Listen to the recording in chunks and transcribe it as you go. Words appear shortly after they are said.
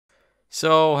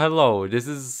So hello, this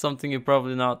is something you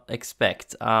probably not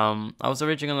expect. I was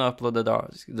originally gonna upload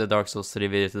the Dark Souls 3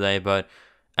 video today,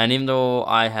 and even though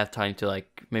I have time to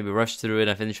like maybe rush through it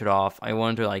and finish it off, I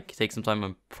wanted to like take some time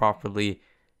and properly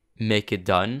make it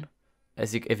done.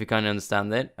 If you kind of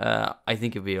understand it, I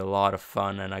think it'd be a lot of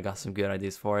fun, and I got some good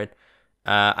ideas for it.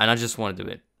 And I just want to do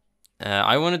it.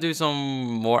 I want to do some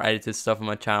more edited stuff on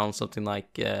my channel, something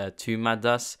like 2 Mad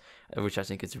does, which I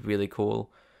think is really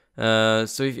cool.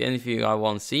 So if you guys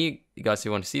want to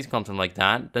see content like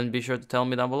that, then be sure to tell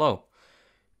me down below.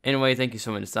 Anyway, thank you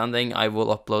so much for understanding. I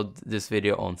will upload this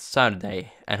video on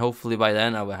Saturday, and hopefully by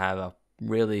then I will have a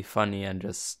really funny and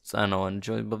just, I don't know,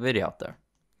 enjoyable video out there.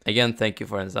 Again, thank you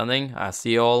for understanding. I'll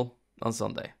see you all on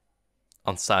Sunday.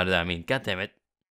 On Saturday, I mean, god damn it.